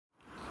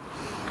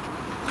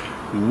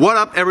What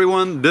up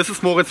everyone, this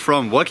is Moritz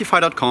from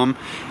Wolkify.com,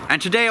 and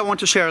today I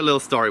want to share a little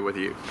story with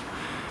you.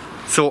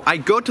 So I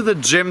go to the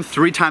gym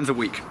 3 times a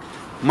week,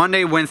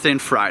 Monday, Wednesday and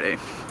Friday.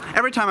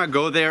 Every time I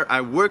go there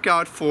I work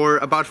out for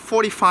about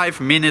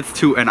 45 minutes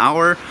to an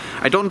hour.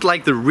 I don't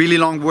like the really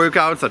long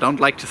workouts, I don't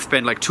like to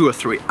spend like 2 or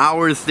 3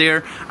 hours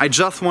there. I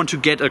just want to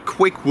get a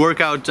quick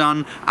workout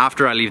done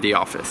after I leave the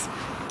office.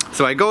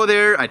 So I go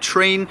there, I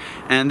train,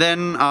 and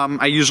then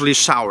I usually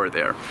shower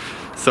there.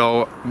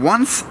 So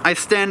once I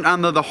stand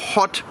under the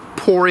hot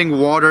pouring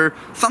water,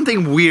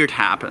 something weird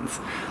happens.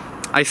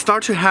 I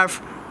start to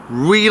have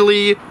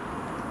really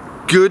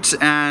good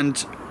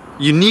and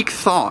unique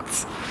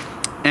thoughts.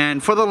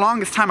 And for the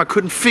longest time I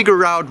couldn't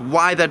figure out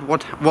why that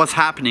was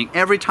happening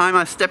every time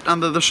I stepped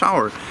under the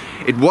shower.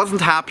 It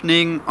wasn't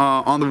happening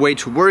on the way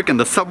to work in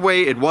the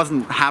subway, it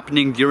wasn't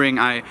happening during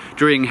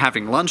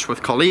having lunch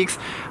with colleagues,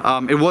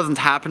 it wasn't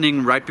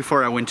happening right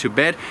before I went to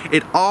bed.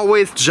 It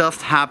always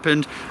just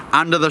happened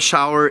under the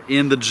shower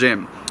in the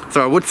gym.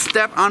 So I would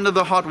step under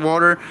the hot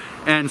water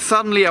and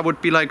suddenly I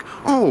would be like,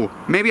 oh,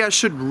 maybe I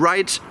should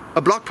write a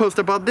blog post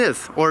about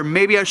this, or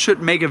maybe I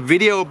should make a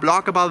video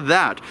blog about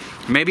that.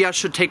 Maybe I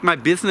should take my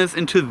business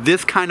into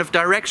this kind of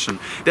direction.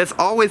 There's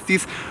always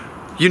these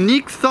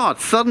unique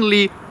thoughts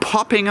suddenly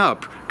popping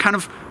up, kind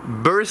of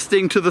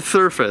bursting to the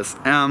surface.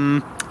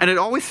 And it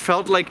always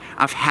felt like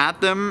I've had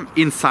them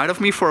inside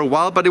of me for a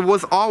while, but it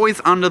was always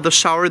under the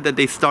shower that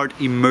they start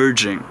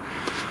emerging.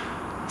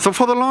 So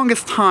for the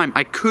longest time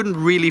I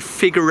couldn't really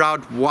figure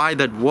out why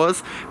that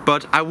was,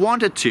 but I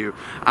wanted to.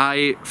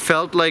 I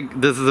felt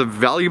like this is a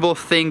valuable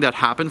thing that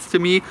happens to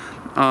me.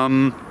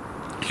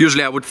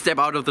 Usually I would step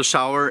out of the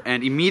shower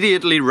and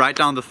immediately write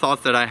down the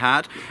thoughts that I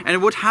had, and it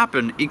would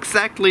happen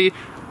exactly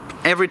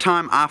every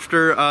time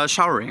after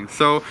showering.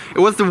 So it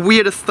was the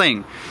weirdest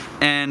thing.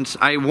 And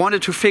I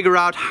wanted to figure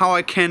out how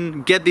I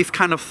can get these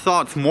kind of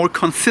thoughts more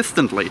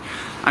consistently.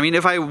 I mean,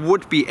 if I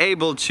would be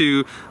able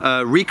to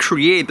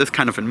recreate this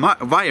kind of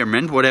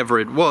environment, whatever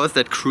it was,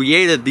 that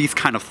created these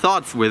kind of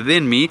thoughts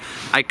within me,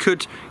 I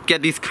could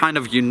get these kind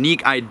of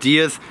unique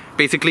ideas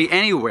basically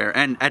anywhere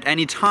and at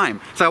any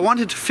time. So I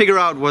wanted to figure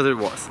out what it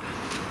was.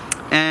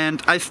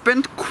 And I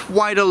spent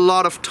quite a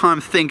lot of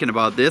time thinking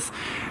about this,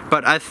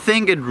 but I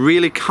think it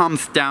really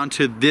comes down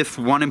to this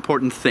one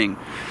important thing.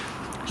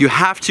 You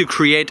have to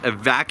create a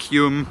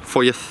vacuum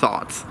for your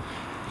thoughts.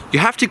 You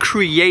have to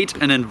create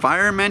an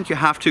environment, you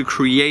have to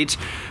create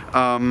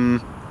a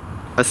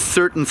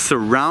certain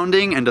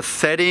surrounding and a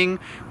setting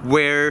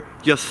where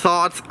your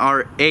thoughts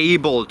are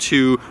able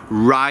to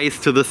rise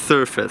to the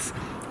surface.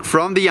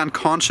 From the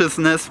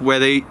unconsciousness where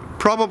they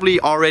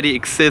probably already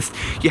exist,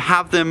 you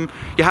have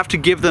to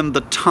give them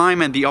the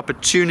time and the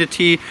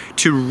opportunity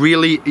to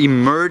really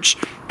emerge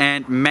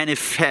and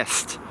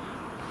manifest.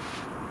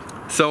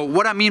 So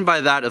what I mean by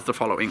that is the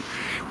following.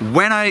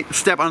 When I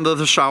step under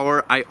the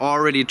shower, I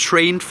already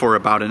trained for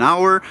about an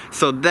hour,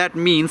 so that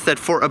means that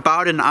for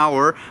about an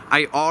hour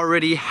I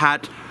already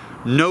had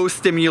no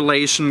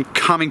stimulation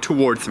coming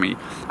towards me.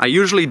 I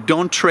usually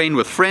don't train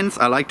with friends,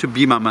 I like to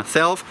be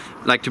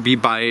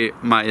by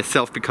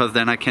myself, because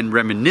then I can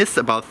reminisce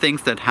about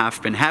things that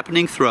have been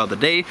happening throughout the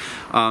day,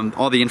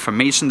 all the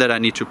information that I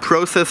need to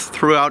process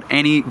throughout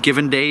any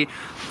given day.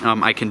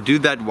 I can do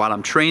that while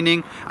I'm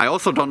training. I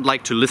also don't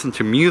like to listen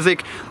to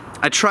music.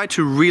 I try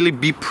to really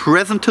be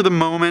present to the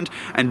moment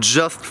and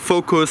just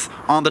focus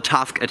on the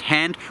task at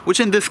hand,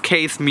 which in this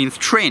case means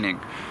training.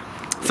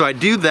 So I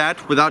do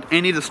that without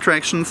any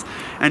distractions,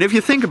 and if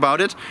you think about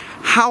it,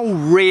 how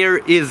rare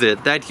is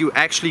it that you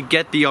actually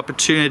get the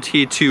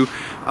opportunity to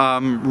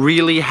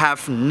really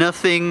have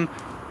nothing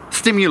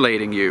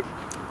stimulating you?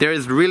 There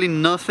is really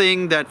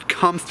nothing that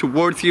comes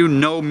towards you,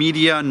 no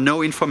media,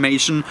 no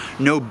information,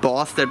 no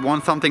boss that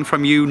wants something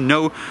from you,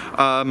 no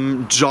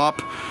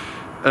job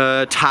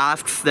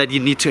tasks that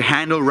you need to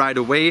handle right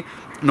away,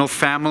 no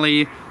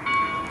family.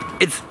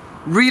 It's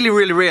really,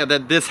 really rare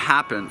that this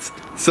happens.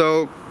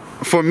 So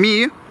for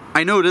me,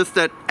 I noticed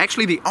that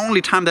actually the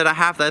only time that I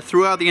have that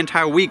throughout the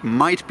entire week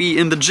might be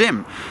in the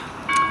gym.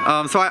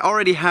 So I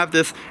already have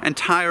this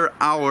entire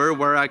hour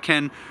where I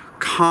can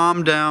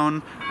calm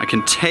down, I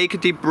can take a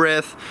deep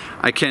breath,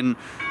 I can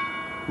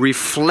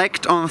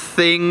reflect on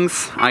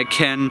things, I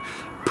can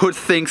put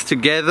things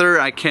together,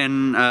 I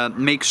can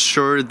make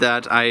sure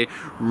that I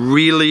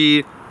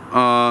really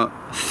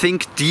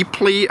think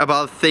deeply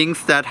about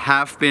things that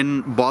have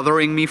been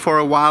bothering me for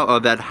a while,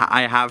 or that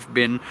I have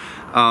been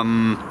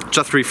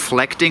just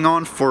reflecting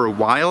on for a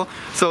while.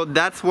 So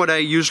that's what I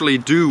usually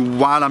do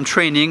while I'm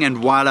training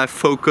and while I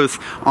focus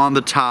on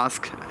the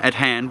task at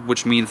hand,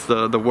 which means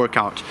the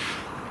workout.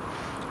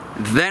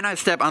 Then I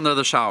step under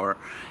the shower,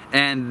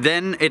 and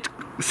then it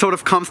sort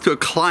of comes to a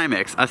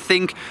climax. I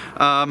think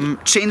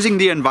changing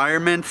the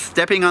environment,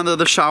 stepping under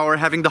the shower,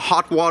 having the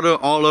hot water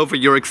all over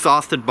your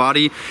exhausted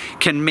body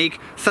can make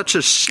such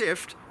a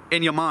shift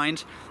in your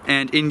mind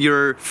and in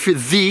your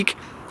physique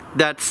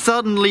that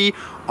suddenly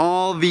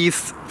all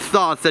these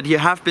thoughts that you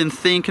have been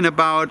thinking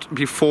about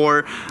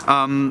before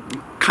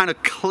kind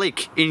of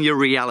click in your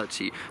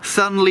reality.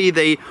 Suddenly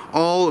they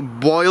all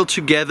boil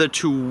together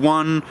to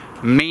one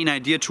main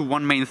idea, to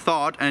one main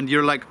thought, and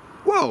you're like,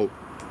 whoa,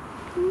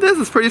 this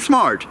is pretty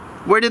smart.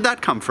 Where did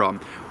that come from?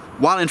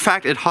 While in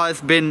fact it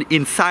has been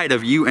inside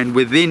of you and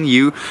within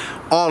you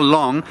all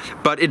along,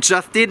 but it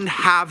just didn't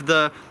have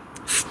the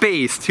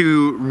space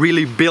to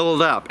really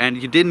build up,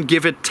 and you didn't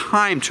give it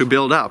time to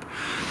build up.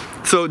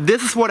 So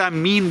this is what I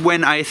mean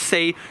when I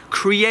say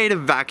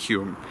creative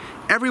vacuum.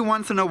 Every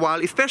once in a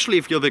while, especially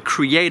if you're the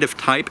creative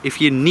type, if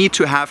you need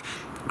to have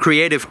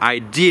creative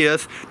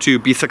ideas to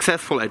be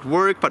successful at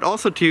work, but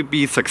also to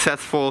be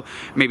successful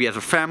maybe as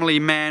a family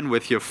man,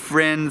 with your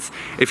friends,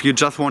 if you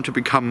just want to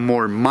become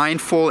more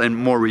mindful and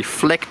more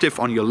reflective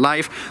on your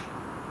life,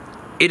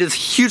 it is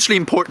hugely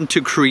important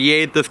to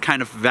create this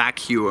kind of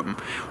vacuum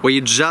where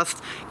you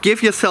just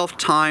give yourself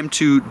time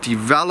to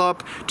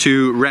develop,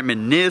 to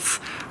reminisce,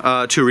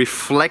 to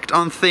reflect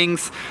on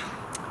things.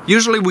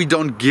 Usually we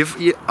don't give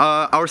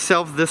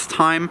ourselves this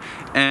time,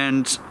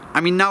 and I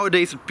mean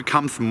nowadays it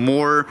becomes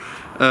more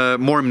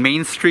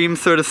mainstream,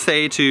 so to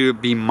say, to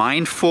be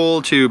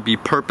mindful, to be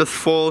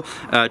purposeful,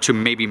 to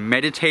maybe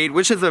meditate,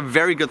 which is a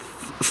very good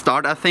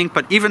start, I think.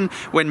 But even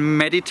when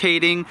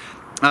meditating,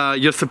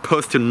 you're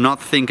supposed to not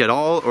think at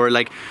all or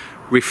like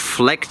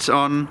reflect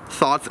on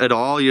thoughts at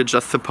all. You're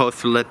just supposed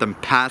to let them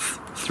pass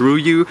through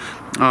you.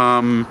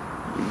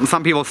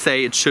 Some people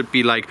say it should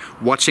be like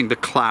watching the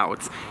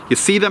clouds. You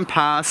see them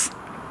pass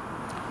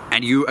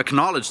and you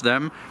acknowledge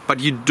them, but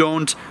you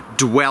don't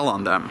dwell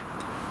on them.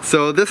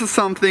 So this is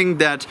something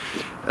that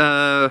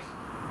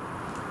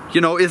you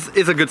know,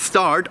 is a good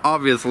start,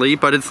 obviously,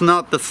 but it's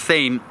not the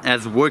same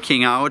as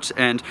working out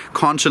and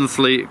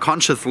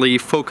consciously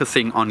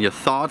focusing on your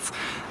thoughts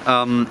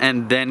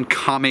and then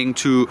coming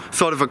to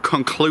sort of a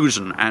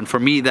conclusion. And for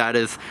me, that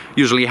is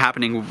usually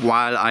happening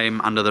while I'm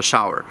under the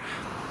shower.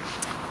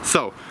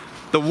 So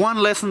the one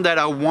lesson that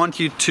I want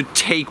you to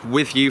take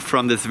with you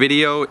from this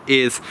video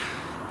is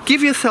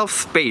give yourself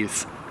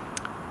space.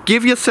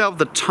 Give yourself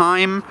the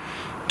time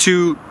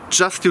to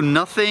just do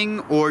nothing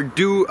or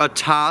do a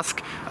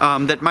task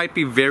that might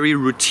be very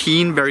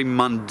routine, very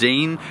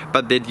mundane,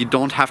 but that you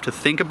don't have to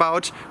think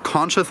about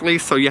consciously,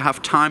 so you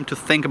have time to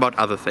think about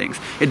other things.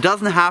 It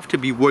doesn't have to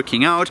be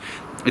working out.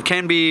 It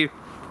can be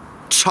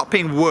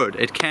chopping wood.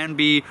 It can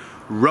be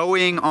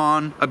rowing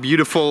on a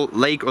beautiful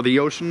lake or the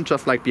ocean,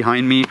 just like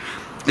behind me.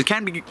 It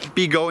can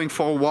be going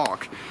for a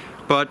walk.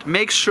 But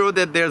make sure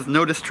that there's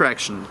no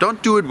distraction.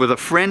 Don't do it with a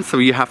friend so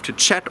you have to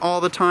chat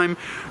all the time.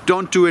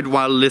 Don't do it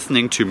while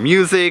listening to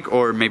music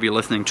or maybe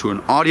listening to an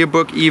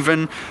audiobook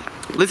even.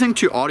 Listening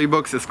to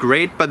audiobooks is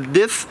great, but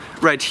this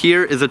right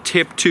here is a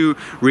tip to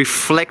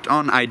reflect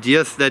on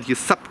ideas that you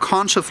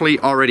subconsciously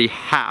already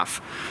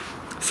have.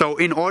 So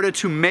in order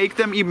to make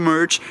them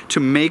emerge, to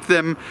make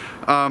them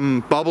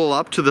bubble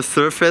up to the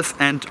surface,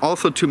 and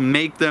also to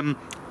make them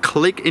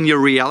click in your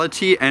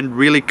reality and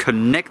really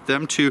connect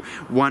them to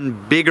one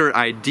bigger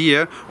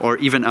idea or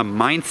even a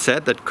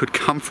mindset that could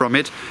come from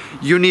it,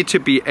 you need to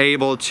be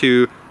able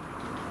to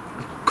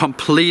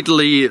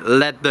completely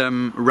let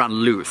them run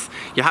loose.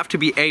 You have to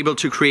be able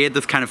to create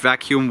this kind of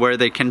vacuum where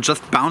they can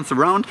just bounce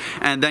around,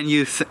 and then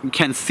you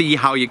can see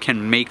how you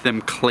can make them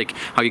click,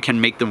 how you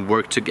can make them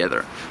work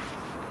together.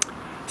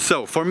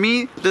 So for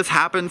me, this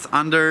happens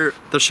under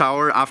the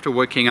shower after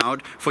working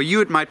out. For you,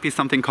 it might be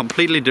something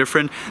completely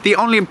different. The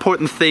only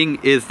important thing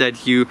is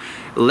that you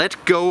let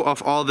go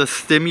of all the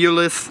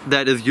stimulus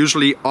that is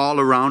usually all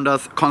around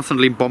us,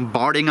 constantly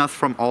bombarding us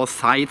from all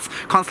sides,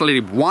 constantly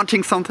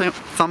wanting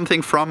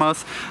something from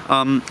us.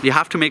 You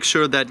have to make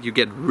sure that you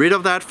get rid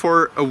of that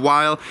for a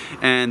while,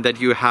 and that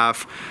you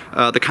have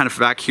the kind of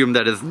vacuum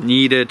that is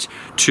needed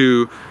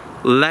to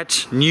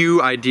let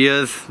new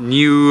ideas,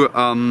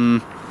 new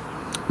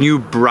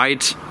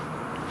bright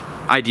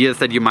ideas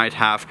that you might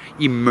have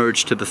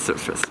emerge to the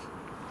surface.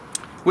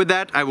 With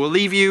that, I will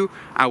leave you.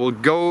 I will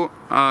go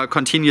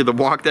continue the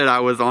walk that I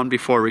was on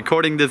before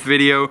recording this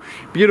video.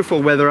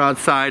 Beautiful weather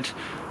outside,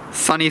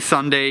 sunny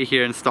Sunday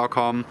here in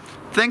Stockholm.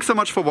 Thanks so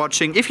much for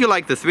watching. If you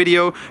like this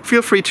video,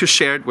 feel free to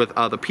share it with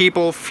other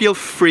people. Feel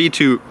free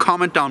to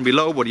comment down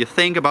below what you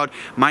think about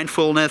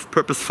mindfulness,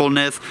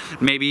 purposefulness,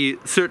 maybe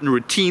certain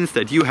routines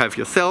that you have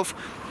yourself.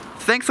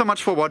 Thanks so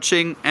much for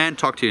watching, and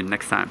talk to you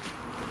next time.